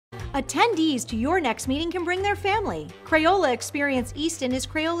Attendees to your next meeting can bring their family. Crayola Experience Easton is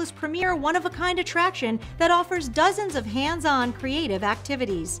Crayola's premier one-of-a-kind attraction that offers dozens of hands-on creative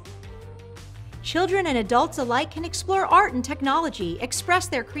activities. Children and adults alike can explore art and technology, express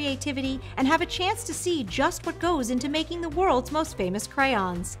their creativity, and have a chance to see just what goes into making the world's most famous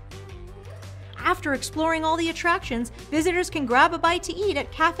crayons. After exploring all the attractions, visitors can grab a bite to eat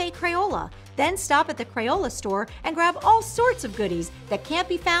at Café Crayola, then stop at the Crayola Store and grab all sorts of goodies that can't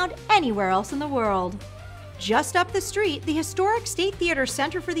be found anywhere else in the world. Just up the street, the historic State Theater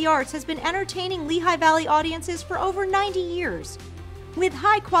Center for the Arts has been entertaining Lehigh Valley audiences for over 90 years. With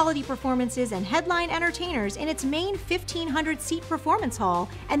high-quality performances and headline entertainers in its main 1,500-seat performance hall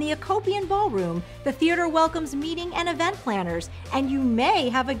and the Acopian Ballroom, the theater welcomes meeting and event planners, and you may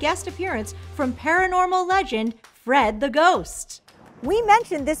have a guest appearance from paranormal legend Fred the Ghost. We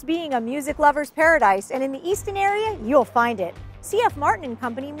mentioned this being a music lover's paradise, and in the Easton area, you'll find it. C.F. Martin &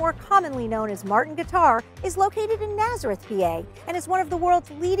 Company, more commonly known as Martin Guitar, is located in Nazareth, PA, and is one of the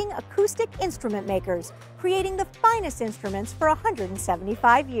world's leading acoustic instrument makers, creating the finest instruments for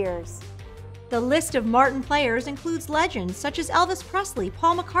 175 years. The list of Martin players includes legends such as Elvis Presley,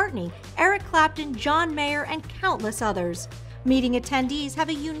 Paul McCartney, Eric Clapton, John Mayer, and countless others. Meeting attendees have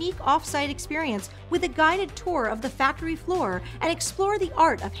a unique off-site experience with a guided tour of the factory floor and explore the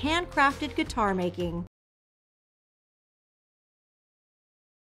art of handcrafted guitar making.